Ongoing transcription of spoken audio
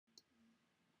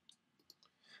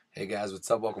Hey guys, what's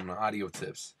up? Welcome to Audio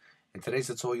Tips. In today's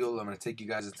tutorial, I'm going to take you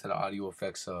guys into the audio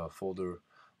effects folder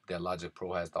that Logic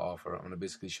Pro has to offer. I'm going to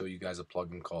basically show you guys a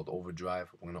plugin called OverDrive.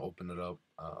 I'm going to open it up,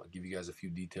 give you guys a few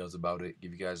details about it,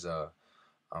 give you guys a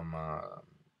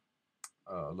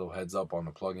little heads up on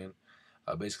the plugin.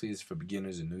 Basically, it's for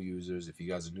beginners and new users. If you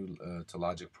guys are new to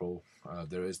Logic Pro,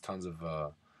 there is tons of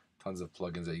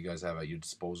plugins that you guys have at your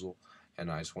disposal,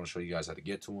 and I just want to show you guys how to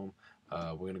get to them.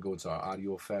 We're gonna go into our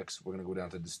audio effects. We're gonna go down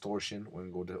to distortion. We're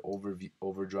gonna go to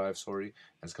overdrive. Sorry,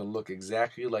 and it's gonna look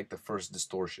exactly like the first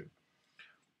distortion,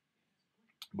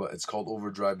 but it's called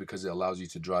overdrive because it allows you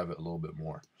to drive it a little bit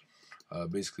more.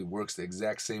 Basically, works the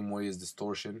exact same way as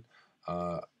distortion.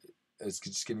 Uh, it's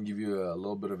just gonna give you a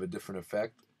little bit of a different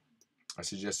effect. I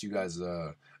suggest you guys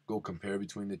go compare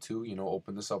between the two.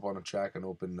 Open this up on a track and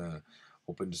open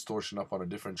distortion up on a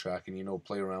different track, and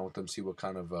play around with them, see what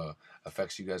kind of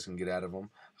effects you guys can get out of them.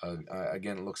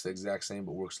 Again, it looks the exact same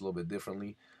but works a little bit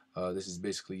differently. This is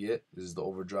basically it. This is the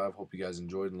overdrive. Hope you guys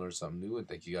enjoyed and learned something new, and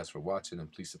thank you guys for watching, and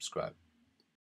please subscribe.